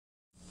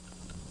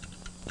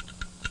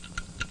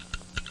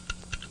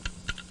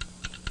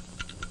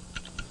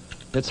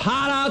It's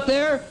hot out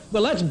there,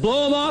 but let's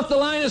blow them off the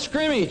line of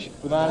scrimmage.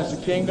 For thine is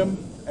the kingdom,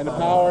 and the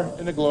power,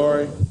 and the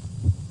glory.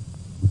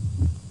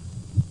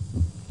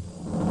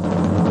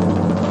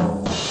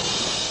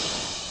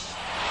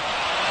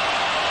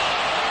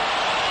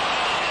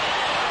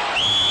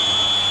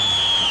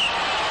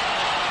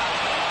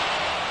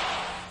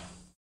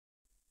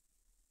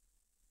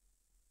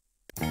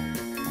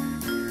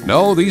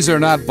 No, these are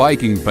not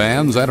Viking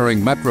fans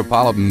entering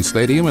Metropolitan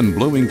Stadium in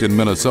Bloomington,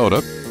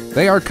 Minnesota.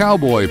 They are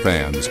Cowboy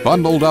fans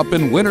bundled up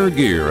in winter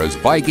gear as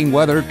Viking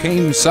weather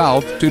came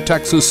south to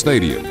Texas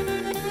Stadium.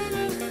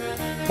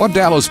 What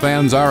Dallas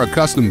fans are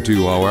accustomed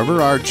to,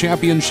 however, are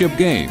championship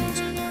games,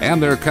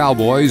 and their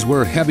Cowboys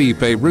were heavy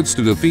favorites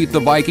to defeat the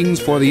Vikings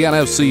for the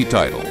NFC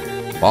title.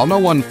 While no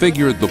one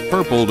figured the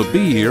purple to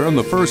be here in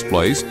the first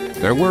place,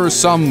 there were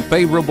some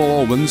favorable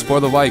omens for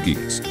the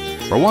Vikings.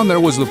 For one,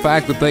 there was the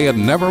fact that they had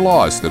never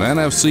lost an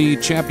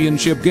NFC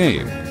Championship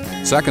game.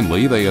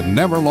 Secondly, they had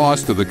never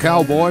lost to the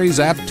Cowboys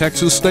at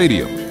Texas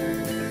Stadium.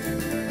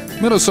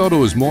 Minnesota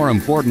was more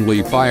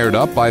importantly fired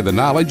up by the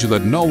knowledge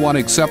that no one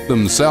except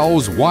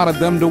themselves wanted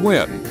them to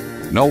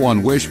win. No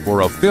one wished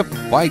for a fifth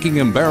Viking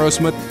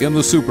embarrassment in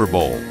the Super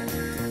Bowl.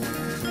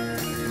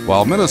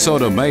 While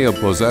Minnesota may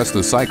have possessed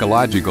a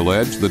psychological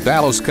edge, the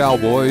Dallas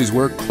Cowboys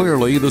were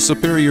clearly the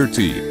superior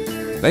team.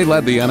 They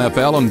led the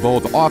NFL in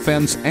both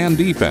offense and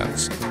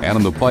defense, and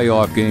in the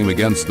playoff game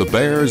against the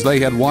Bears, they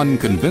had won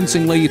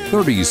convincingly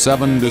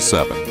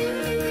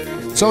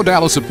 37-7. So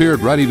Dallas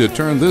appeared ready to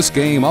turn this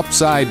game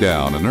upside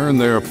down and earn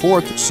their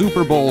fourth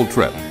Super Bowl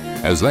trip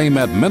as they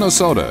met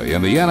Minnesota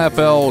in the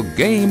NFL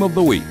Game of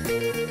the Week.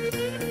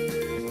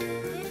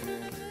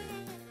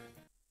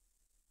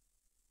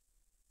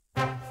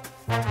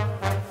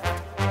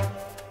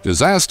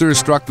 Disaster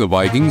struck the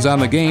Vikings on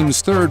the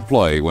game's third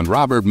play when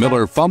Robert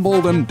Miller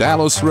fumbled and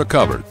Dallas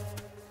recovered.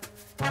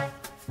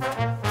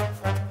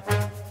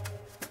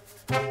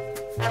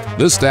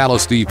 This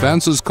Dallas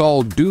defense is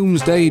called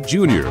Doomsday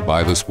Junior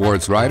by the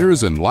sports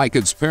writers, and like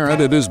its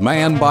parent, it is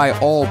manned by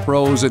all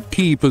pros at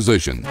key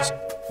positions.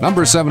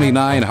 Number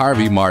 79,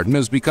 Harvey Martin,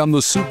 has become the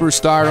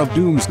superstar of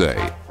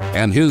Doomsday,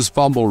 and his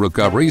fumble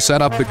recovery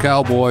set up the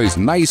Cowboys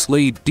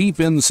nicely deep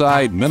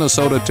inside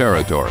Minnesota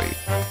territory.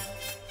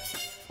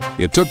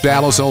 It took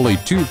Dallas only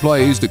 2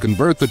 plays to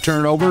convert the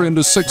turnover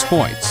into 6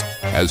 points,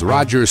 as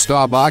Roger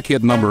Staubach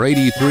hit number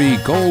 83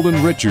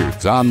 Golden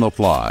Richards on the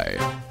fly.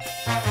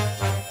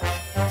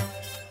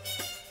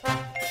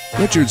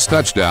 Richards'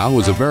 touchdown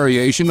was a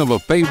variation of a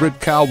favorite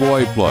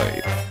Cowboy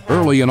play.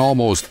 Early in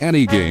almost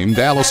any game,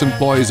 Dallas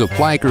employs a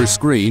flanker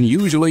screen,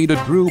 usually to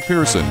Drew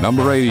Pearson,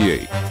 number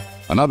 88.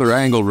 Another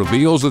angle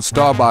reveals that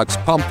Staubach's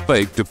pump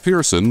fake to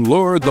Pearson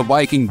lured the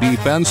Viking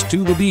defense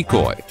to the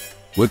decoy.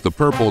 With the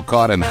purple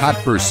caught in hot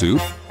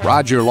pursuit,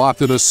 Roger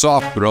lofted a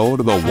soft throw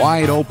to the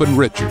wide-open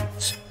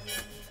Richards.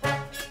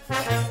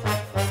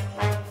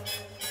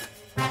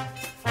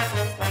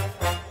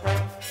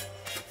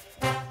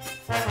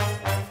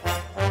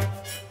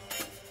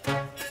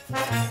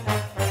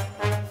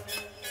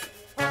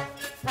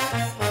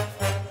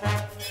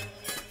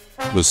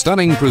 The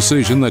stunning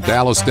precision that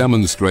Dallas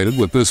demonstrated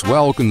with this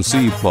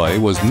well-conceived play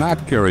was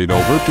not carried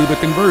over to the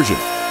conversion,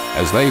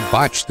 as they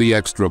botched the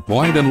extra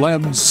point and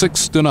led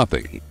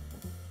 6-0.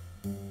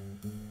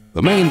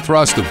 The main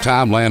thrust of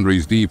Tom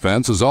Landry's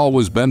defense has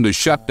always been to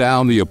shut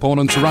down the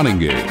opponent's running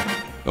game.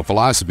 The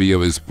philosophy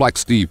of his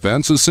flex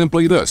defense is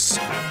simply this: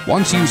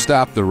 once you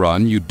stop the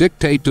run, you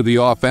dictate to the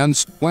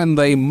offense when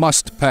they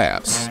must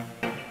pass.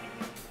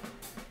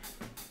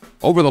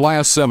 Over the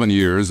last 7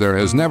 years, there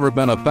has never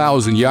been a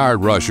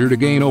 1,000-yard rusher to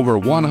gain over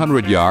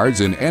 100 yards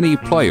in any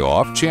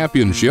playoff,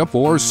 championship,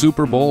 or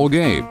Super Bowl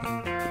game.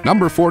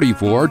 Number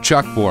 44,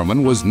 Chuck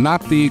Foreman, was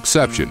not the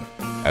exception,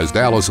 as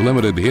Dallas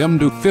limited him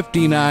to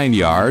 59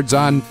 yards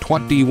on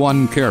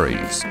 21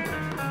 carries.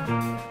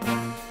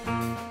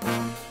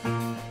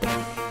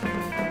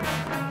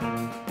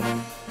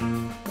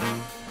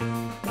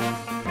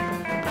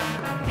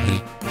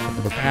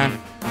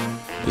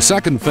 The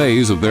second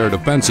phase of their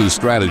defensive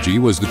strategy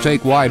was to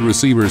take wide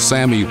receiver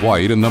Sammy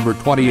White and number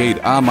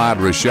 28 Ahmad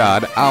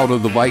Rashad out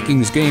of the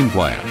Vikings' game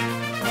plan.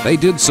 They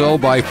did so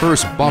by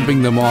first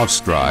bumping them off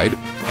stride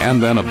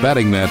and then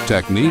abetting that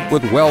technique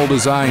with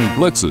well-designed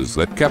blitzes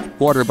that kept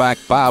quarterback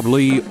Bob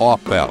Lee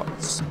off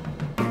balance.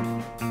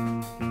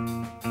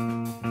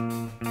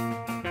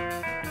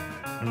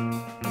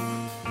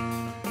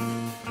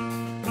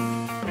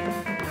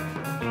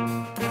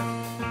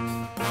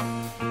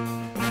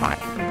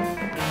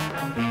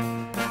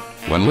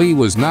 When Lee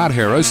was not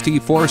harassed, he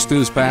forced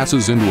his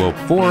passes into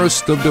a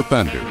forest of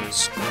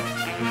defenders.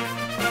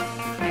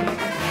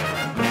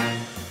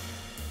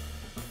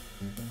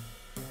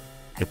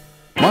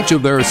 Much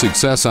of their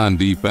success on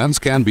defense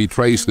can be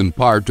traced in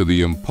part to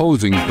the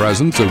imposing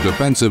presence of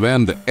defensive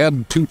end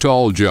Ed Too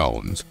Tall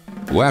Jones,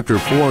 who after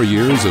 4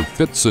 years of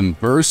fits and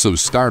bursts of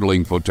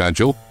startling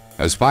potential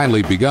has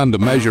finally begun to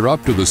measure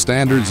up to the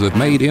standards that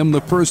made him the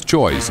first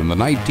choice in the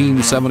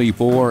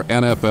 1974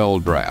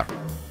 NFL Draft.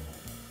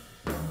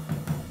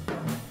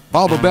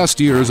 While the best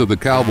years of the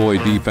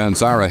Cowboy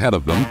defense are ahead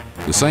of them,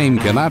 The same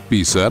cannot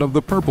be said of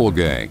the Purple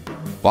Gang.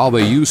 While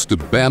they used to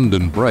bend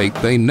and break,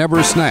 they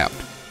never snapped.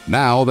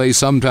 Now they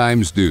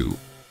sometimes do.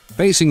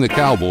 Facing the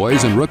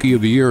Cowboys and Rookie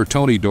of the Year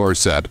Tony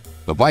Dorsett,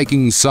 the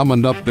Vikings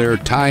summoned up their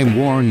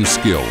time-worn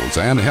skills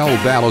and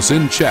held Dallas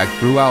in check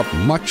throughout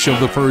much of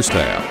the first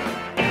half.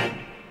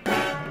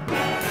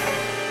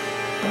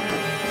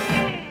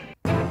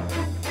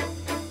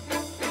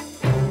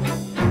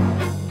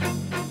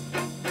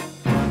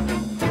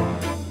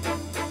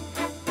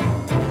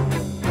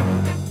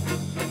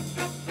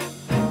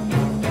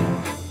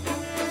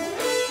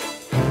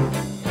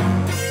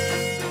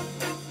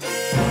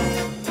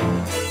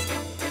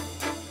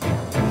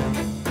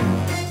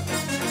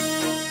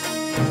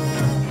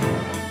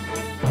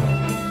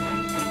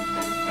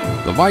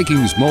 The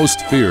Vikings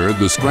most feared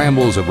the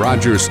scrambles of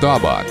Roger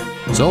Staubach,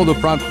 so the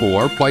front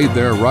four played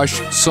their rush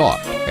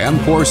soft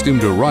and forced him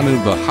to run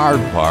into the hard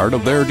part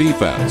of their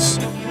defense.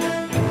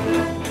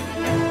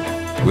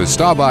 With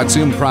Staubach's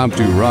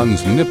impromptu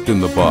runs nipped in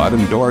the bud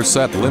and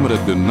Dorsett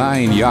limited to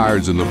 9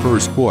 yards in the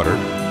first quarter,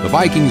 the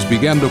Vikings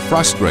began to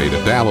frustrate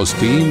a Dallas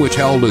team which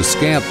held a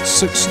scant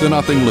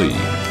 6-0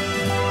 lead.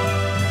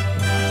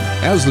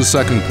 As the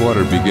second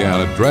quarter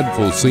began, a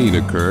dreadful scene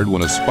occurred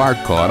when a spark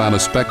caught on a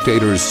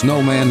spectator's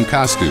snowman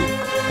costume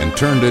and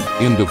turned it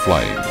into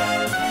flame.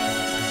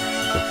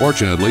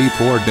 Fortunately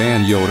for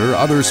Dan Yoder,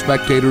 other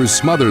spectators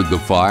smothered the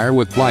fire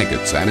with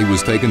blankets, and he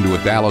was taken to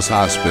a Dallas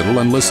hospital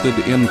and listed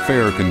in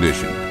fair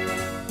condition.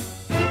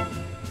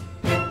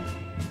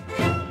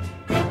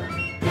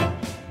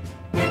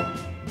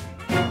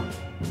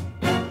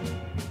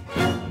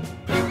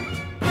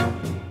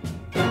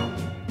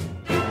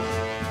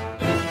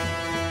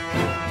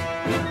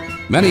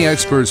 Many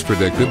experts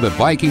predicted that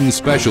Vikings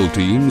special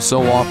teams,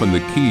 so often the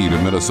key to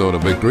Minnesota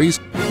victories,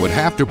 would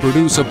have to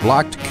produce a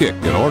blocked kick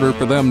in order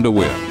for them to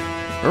win.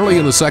 Early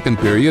in the second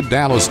period,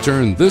 Dallas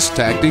turned this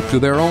tactic to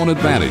their own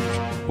advantage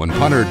when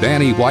punter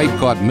Danny White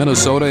caught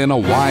Minnesota in a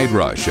wide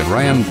rush and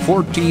ran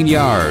 14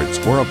 yards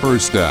for a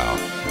first down.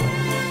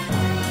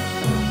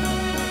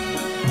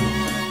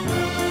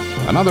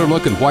 Another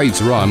look at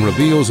White's run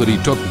reveals that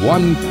he took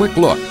one quick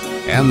look,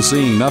 and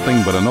seeing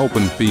nothing but an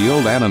open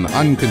field and an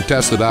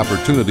uncontested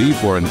opportunity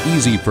for an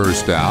easy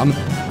first down,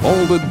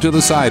 bolted to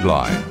the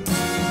sideline.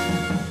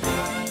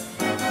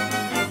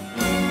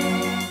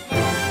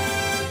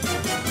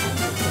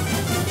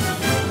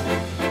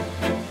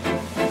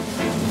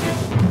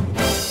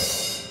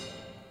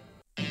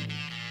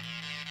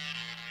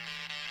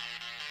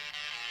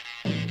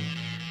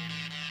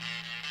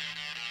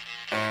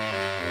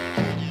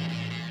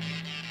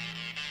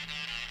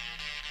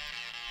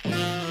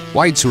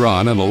 White's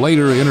run and a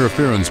later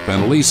interference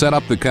penalty set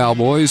up the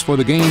Cowboys for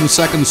the game's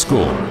second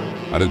score,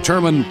 a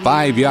determined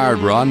 5-yard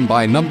run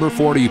by number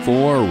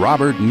 44,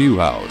 Robert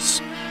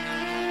Newhouse.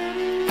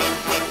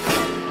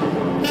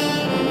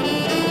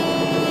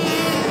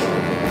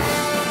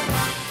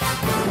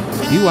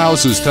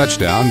 Newhouse's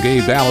touchdown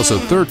gave Dallas a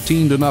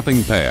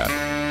 13-0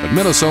 pad, but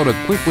Minnesota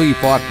quickly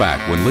fought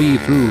back when Lee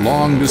threw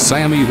long to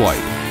Sammy White,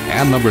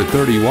 and number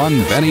 31,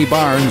 Benny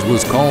Barnes,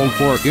 was called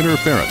for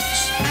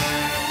interference.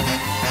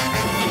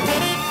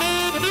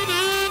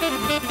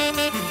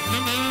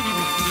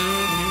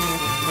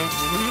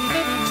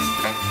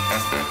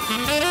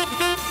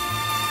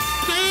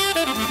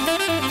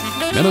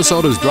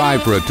 Minnesota's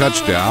drive for a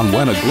touchdown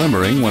went a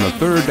glimmering when a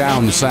third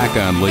down sack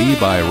on Lee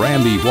by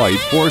Randy White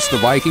forced the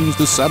Vikings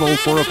to settle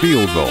for a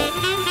field goal.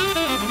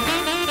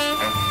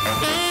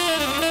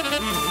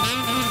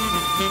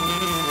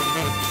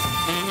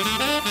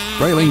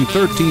 Trailing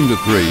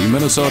 13-3,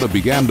 Minnesota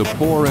began to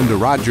pour into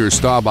Roger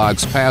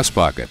Staubach's pass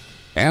pocket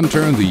and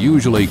turned the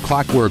usually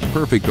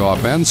clockwork-perfect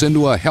offense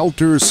into a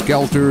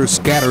helter-skelter,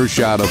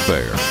 scattershot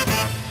affair.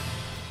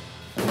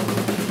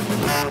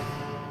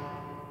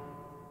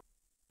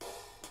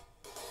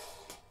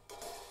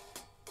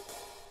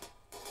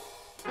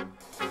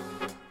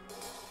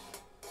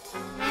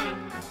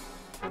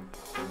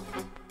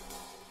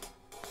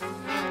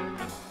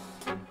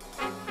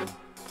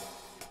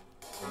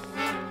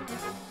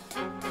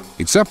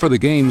 Except for the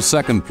game's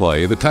second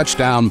play, the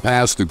touchdown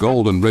pass to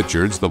Golden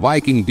Richards, the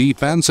Viking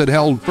defense had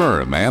held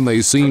firm, and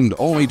they seemed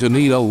only to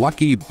need a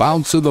lucky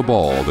bounce of the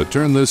ball to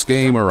turn this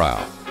game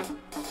around.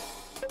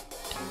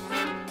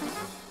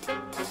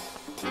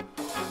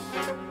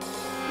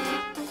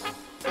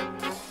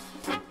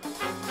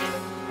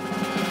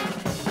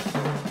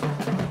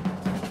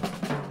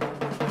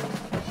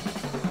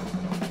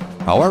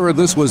 However,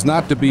 this was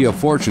not to be a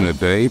fortunate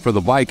day for the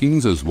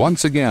Vikings, as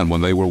once again,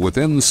 when they were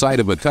within sight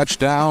of a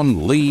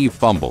touchdown, Lee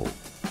fumbled.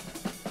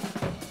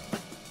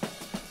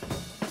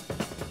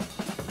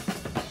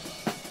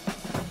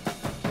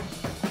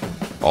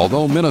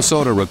 Although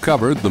Minnesota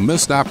recovered, the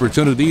missed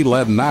opportunity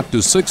led not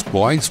to 6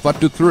 points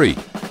but to 3,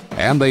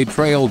 and they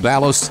trailed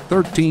Dallas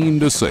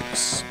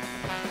 13-6.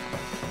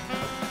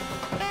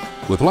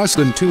 With less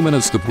than 2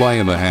 minutes to play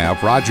in the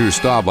half, Roger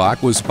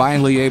Staubach was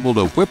finally able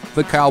to whip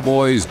the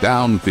Cowboys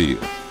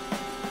downfield.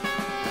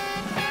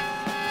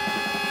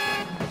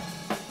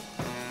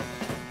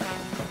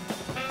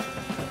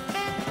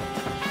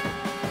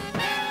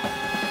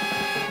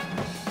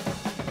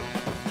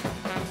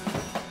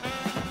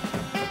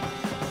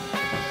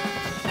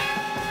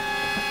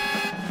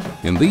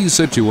 In these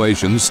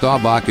situations,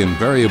 Staubach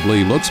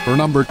invariably looks for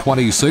number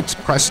 26,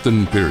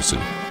 Preston Pearson.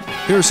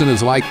 Pearson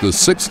is like the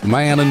sixth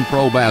man in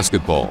pro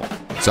basketball,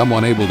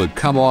 someone able to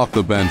come off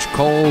the bench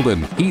cold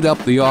and heat up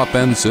the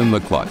offense in the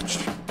clutch.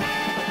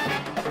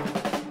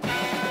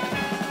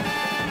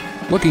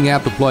 Looking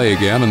at the play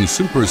again in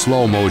super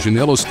slow motion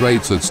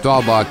illustrates that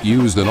Staubach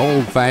used an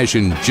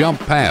old-fashioned jump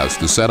pass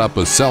to set up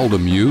a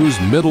seldom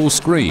used middle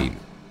screen.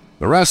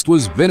 The rest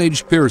was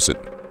vintage Pearson,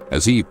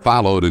 as he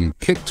followed and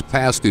kicked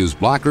past his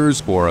blockers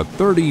for a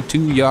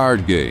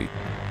 32-yard gain.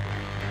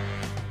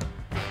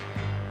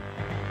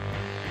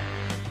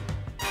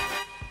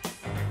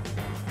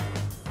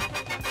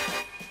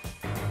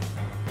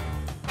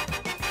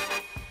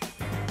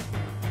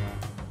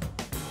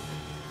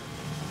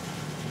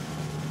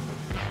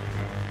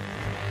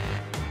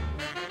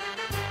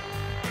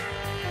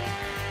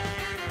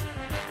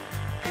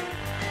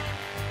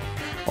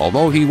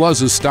 Although he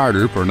was a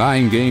starter for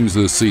 9 games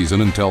this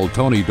season until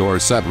Tony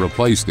Dorsett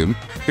replaced him,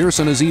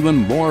 Pearson is even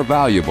more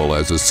valuable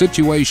as a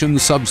situation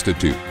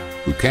substitute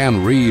who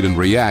can read and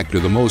react to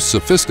the most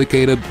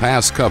sophisticated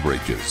pass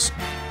coverages.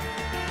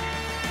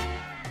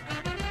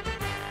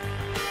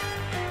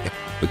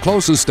 The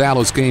closest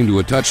Dallas came to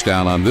a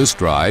touchdown on this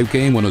drive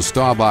came when a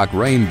Staubach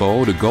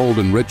rainbow to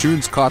Golden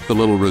Richards caught the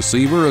little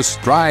receiver a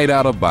stride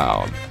out of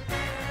bounds.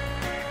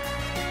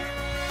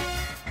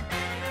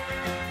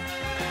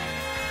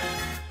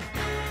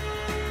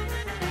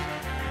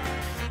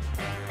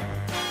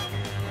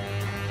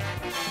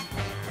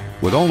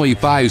 With only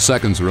 5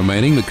 seconds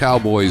remaining, the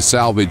Cowboys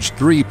salvaged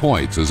 3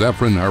 points as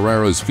Efren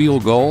Herrera's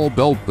field goal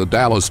built the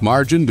Dallas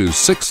margin to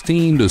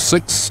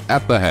 16-6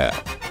 at the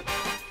half.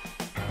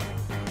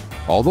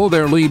 Although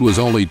their lead was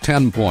only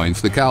 10 points,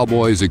 the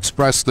Cowboys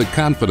expressed the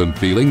confident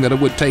feeling that it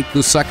would take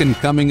the second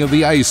coming of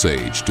the Ice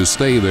Age to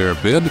stay their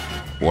bid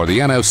for the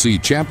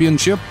NFC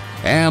Championship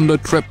and a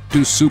trip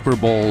to Super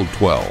Bowl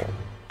 12.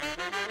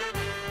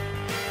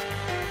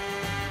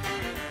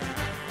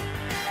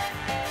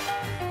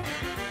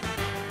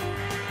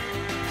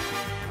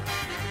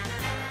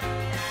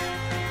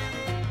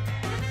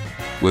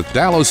 With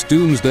Dallas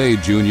Doomsday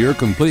Jr.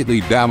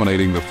 completely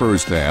dominating the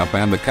first half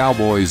and the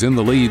Cowboys in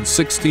the lead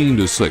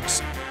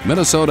 16-6,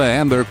 Minnesota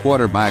and their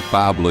quarterback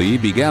Bob Lee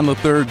began the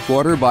third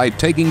quarter by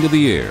taking to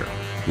the air.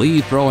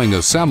 Lee throwing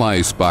a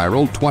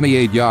semi-spiral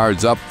 28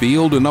 yards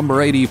upfield to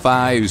number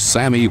 85,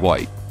 Sammy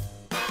White.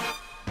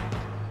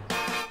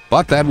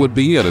 But that would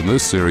be it in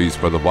this series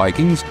for the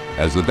Vikings,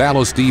 as the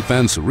Dallas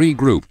defense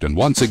regrouped and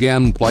once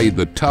again played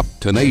the tough,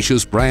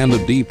 tenacious brand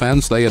of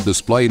defense they had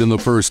displayed in the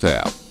first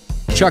half.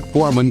 Chuck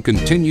Foreman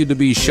continued to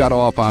be shut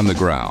off on the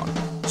ground,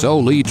 so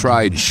Lee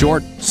tried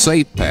short,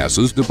 safe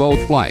passes to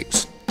both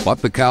flanks,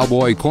 but the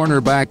Cowboy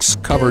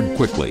cornerbacks covered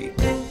quickly.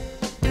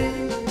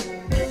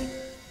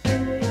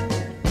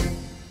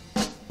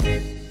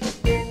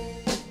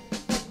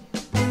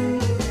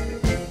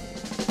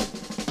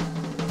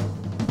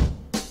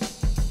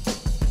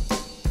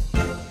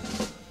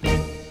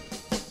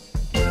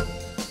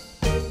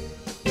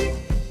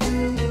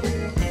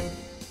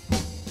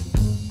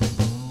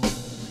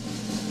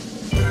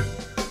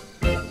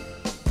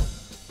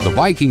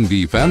 The Viking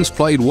defense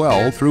played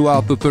well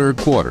throughout the third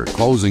quarter,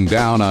 closing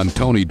down on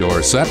Tony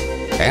Dorsett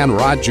and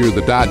Roger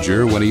the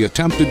Dodger when he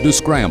attempted to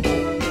scramble.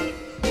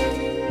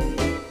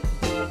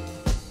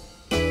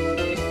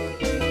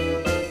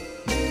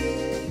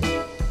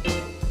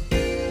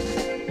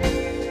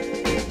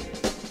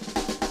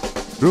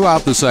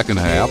 Throughout the second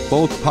half,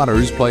 both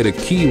punters played a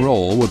key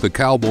role, with the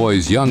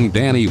Cowboys' young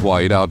Danny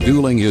White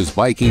outdueling his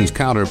Vikings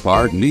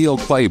counterpart Neil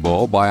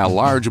Claybo by a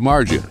large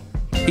margin.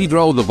 He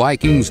drove the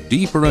Vikings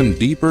deeper and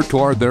deeper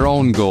toward their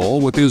own goal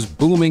with his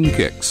booming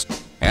kicks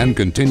and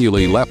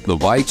continually left the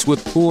Vikes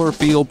with poor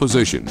field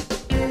position.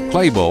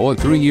 Claybo, a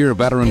 3-year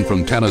veteran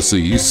from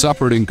Tennessee,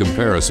 suffered in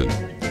comparison,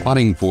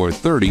 punting for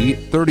 30,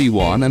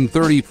 31, and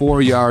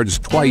 34 yards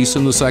twice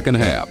in the second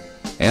half,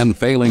 and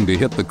failing to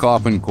hit the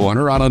coffin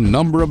corner on a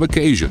number of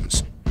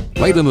occasions.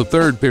 Late in the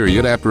third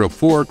period, after a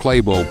 4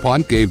 Claybo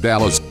punt gave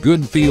Dallas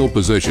good field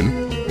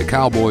position, the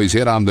Cowboys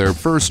hit on their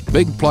first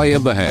big play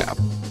of the half,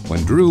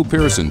 when Drew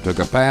Pearson took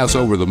a pass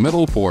over the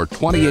middle for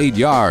 28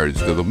 yards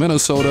to the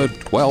Minnesota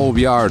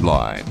 12-yard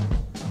line.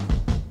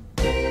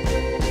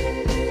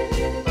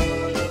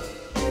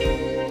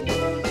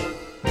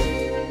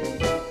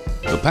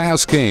 The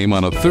pass came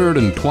on a 3rd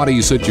and 20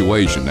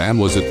 situation and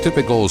was a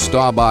typical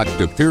Staubach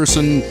to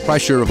Pearson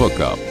pressure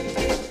hookup.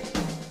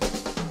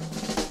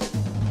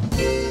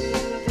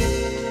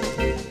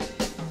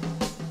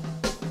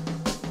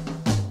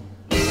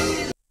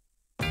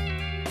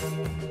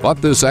 But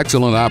this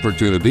excellent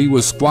opportunity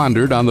was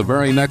squandered on the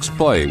very next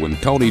play when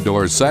Tony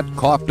Dorsett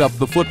coughed up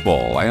the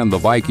football and the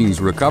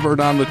Vikings recovered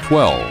on the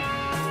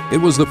 12. It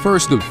was the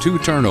first of 2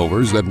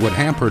 turnovers that would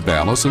hamper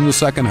Dallas in the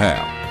second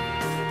half.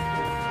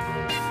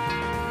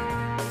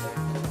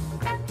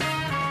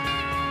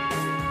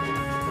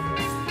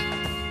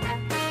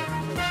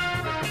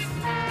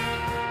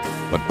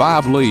 But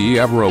Bob Lee,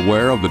 ever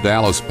aware of the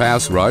Dallas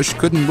pass rush,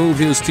 couldn't move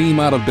his team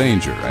out of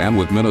danger, and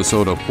with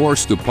Minnesota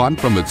forced to punt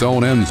from its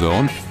own end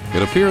zone,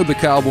 it appeared the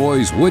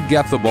Cowboys would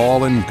get the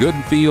ball in good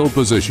field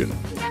position.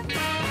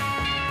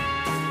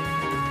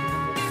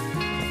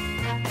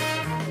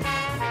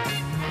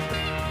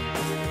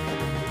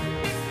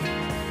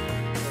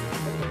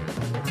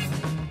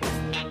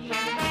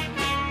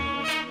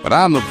 But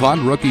on the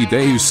punt, rookie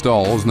Dave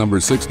Stahls, number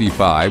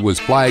 65, was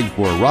flagged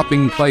for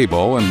roughing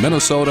Claybo, and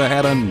Minnesota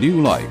had a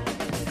new life.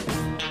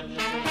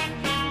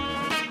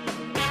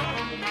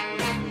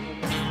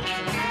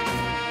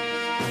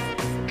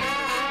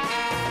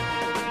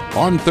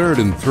 On 3rd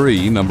and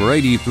 3, number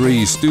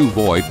 83, Stu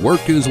Voigt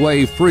worked his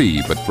way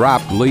free but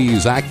dropped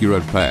Lee's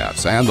accurate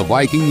pass, and the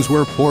Vikings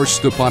were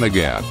forced to punt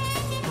again.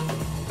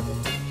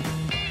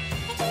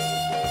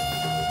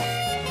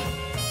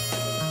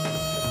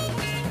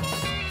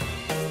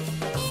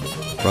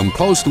 From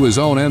close to his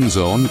own end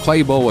zone,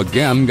 Claybo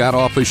again got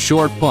off a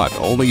short punt,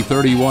 only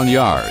 31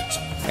 yards,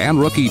 and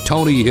rookie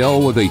Tony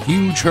Hill with a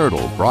huge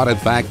hurdle brought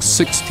it back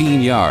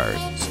 16 yards.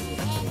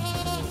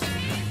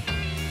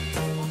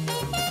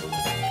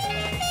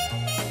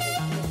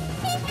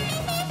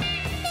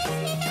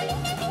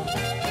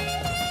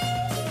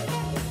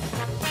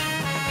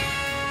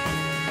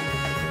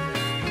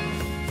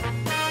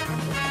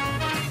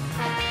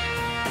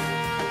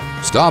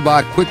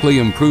 Staubach quickly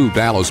improved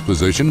Dallas'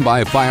 position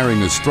by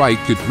firing a strike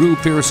to Drew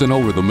Pearson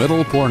over the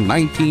middle for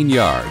 19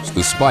 yards,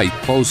 despite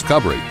close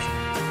coverage.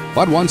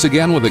 But once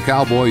again, with the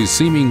Cowboys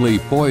seemingly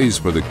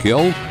poised for the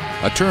kill,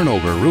 a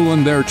turnover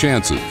ruined their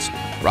chances.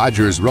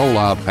 Rodgers'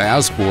 rollout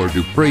pass for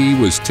Dupree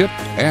was tipped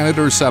and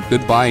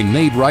intercepted by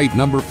Nate Wright,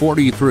 number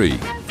 43.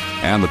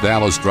 And the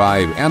Dallas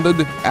drive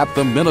ended at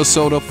the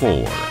Minnesota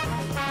 4.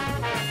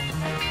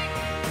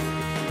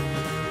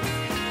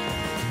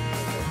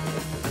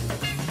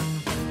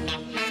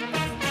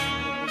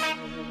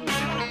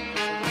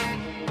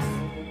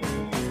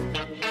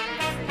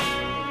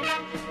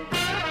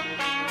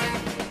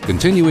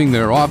 Continuing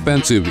their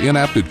offensive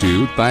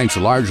ineptitude, thanks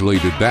largely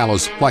to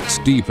Dallas' flex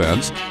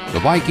defense, the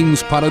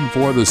Vikings punted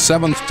for the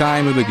 7th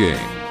time in the game.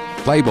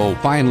 Claybo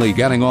finally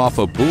getting off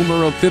a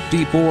boomer of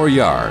 54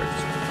 yards.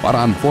 But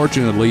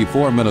unfortunately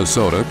for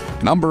Minnesota,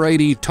 number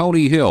 80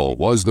 Tony Hill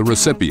was the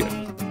recipient.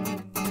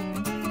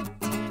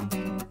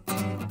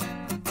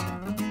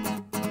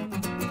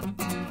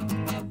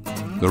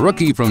 The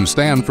rookie from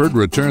Stanford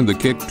returned the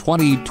kick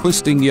 20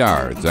 twisting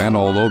yards, and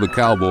although the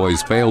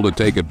Cowboys failed to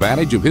take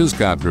advantage of his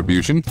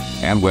contribution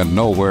and went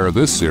nowhere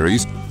this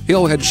series,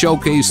 Hill had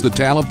showcased the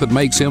talent that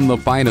makes him the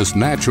finest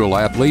natural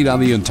athlete on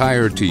the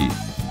entire team,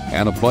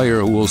 and a player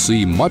who will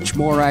see much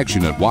more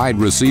action at wide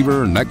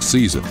receiver next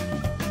season.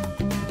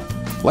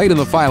 Late in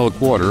the final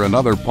quarter,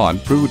 another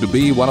punt proved to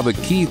be one of the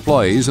key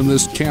plays in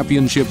this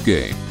championship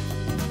game.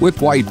 With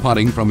White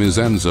punting from his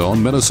end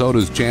zone,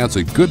 Minnesota's chance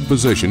at good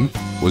position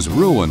was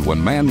ruined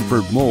when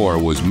Manford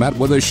Moore was met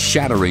with a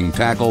shattering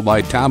tackle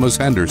by Thomas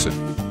Henderson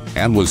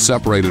and was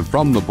separated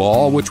from the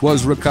ball, which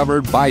was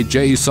recovered by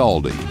Jay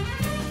Saldi.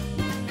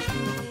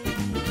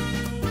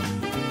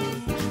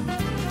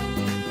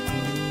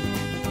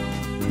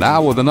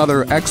 Now with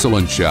another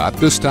excellent shot,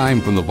 this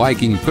time from the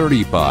Viking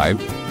 35,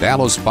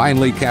 Dallas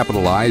finally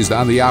capitalized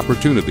on the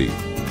opportunity.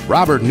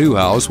 Robert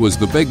Newhouse was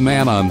the big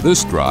man on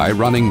this drive,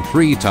 running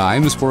 3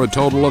 times for a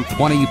total of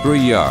 23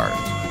 yards.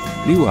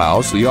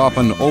 Newhouse, the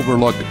often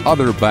overlooked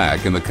other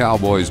back in the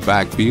Cowboys'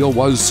 backfield,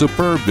 was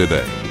superb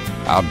today,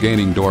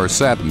 outgaining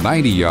Dorsett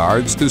 90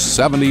 yards to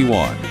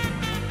 71.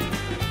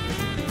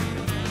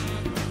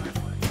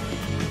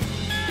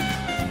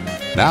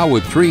 Now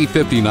with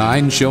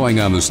 3:59 showing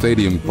on the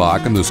stadium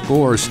clock and the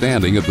score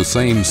standing at the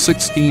same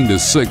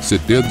 16-6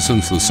 it did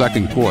since the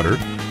second quarter,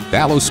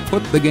 Dallas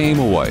put the game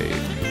away.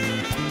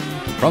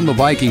 From the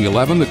Viking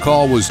 11, the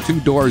call was to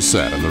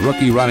Dorsett, and the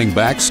rookie running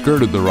back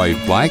skirted the right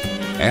flank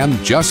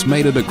and just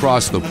made it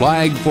across the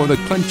flag for the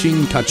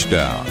clinching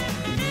touchdown.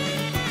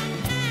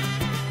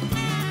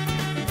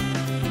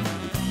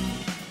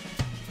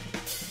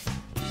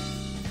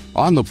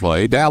 On the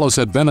play, Dallas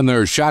had been in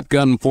their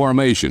shotgun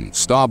formation,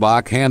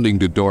 Staubach handing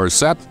to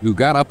Dorsett, who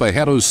got up a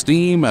head of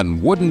steam and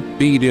wouldn't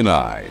be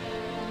denied.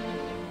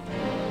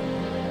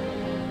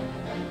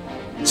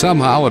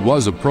 Somehow it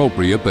was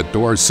appropriate that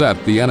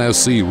Dorsett, the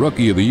NFC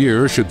Rookie of the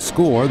Year, should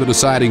score the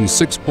deciding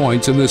 6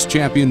 points in this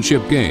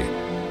championship game.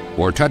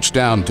 For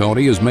touchdown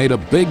Tony has made a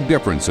big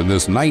difference in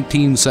this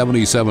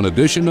 1977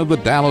 edition of the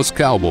Dallas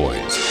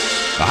Cowboys.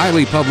 The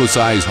highly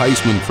publicized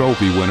Heisman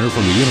Trophy winner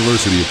from the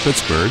University of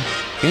Pittsburgh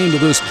came to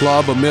this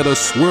club amid a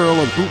swirl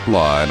of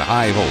hoopla and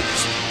high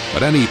hopes.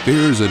 But any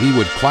fears that he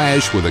would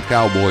clash with the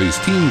Cowboys'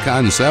 team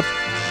concept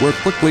were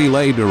quickly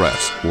laid to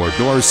rest, for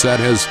Dorsett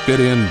has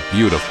fit in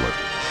beautifully.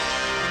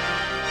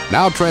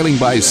 Now trailing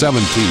by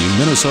 17,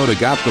 Minnesota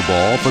got the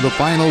ball for the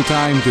final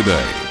time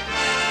today.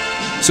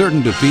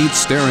 Certain defeat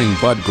staring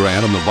Bud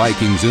Grant and the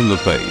Vikings in the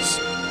face.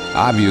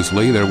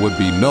 Obviously, there would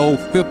be no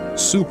 5th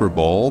Super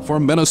Bowl for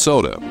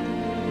Minnesota.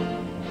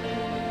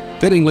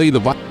 Fittingly, the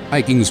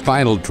Vikings'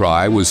 final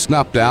try was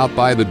snuffed out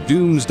by the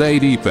Doomsday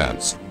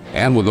defense,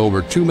 and with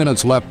over 2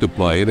 minutes left to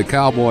play, the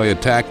Cowboy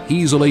attack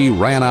easily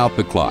ran out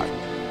the clock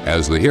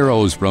as the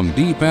heroes from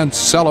defense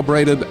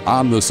celebrated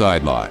on the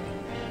sideline.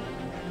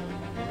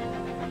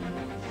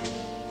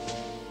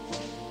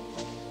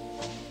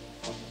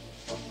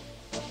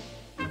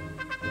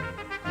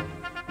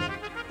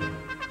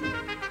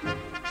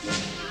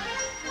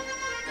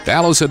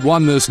 Dallas had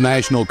won this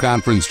National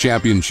Conference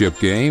Championship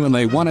game, and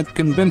they won it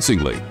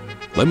convincingly,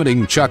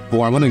 limiting Chuck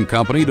Foreman and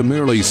company to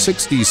merely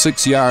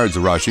 66 yards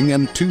rushing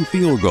and 2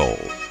 field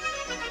goals.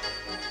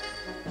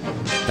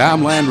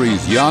 Tom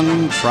Landry's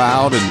young,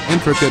 proud, and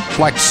intricate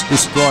flex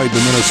destroyed the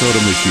Minnesota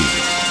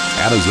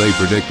machine, and as they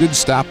predicted,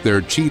 stopped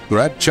their cheat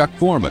threat, Chuck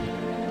Foreman.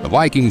 The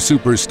Viking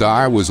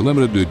superstar was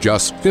limited to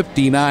just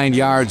 59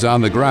 yards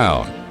on the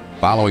ground,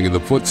 following in the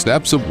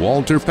footsteps of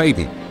Walter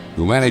Payton,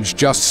 who managed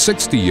just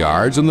 60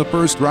 yards in the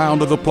first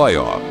round of the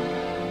playoff.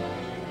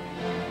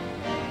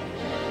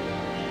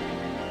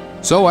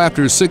 So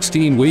after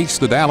 16 weeks,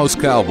 the Dallas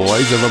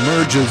Cowboys have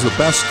emerged as the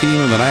best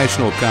team in the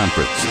National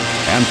Conference,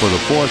 and for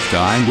the 4th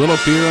time will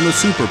appear in the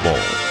Super Bowl.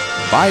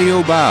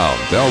 Bayou bound,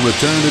 they'll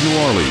return to New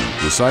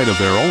Orleans, the site of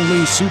their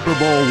only Super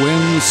Bowl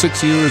win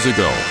 6 years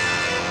ago.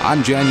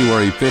 On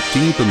January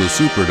 15th in the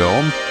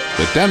Superdome,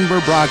 the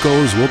Denver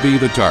Broncos will be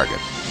the target,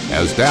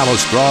 as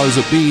Dallas draws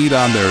a bead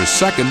on their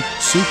 2nd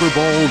Super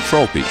Bowl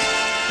trophy.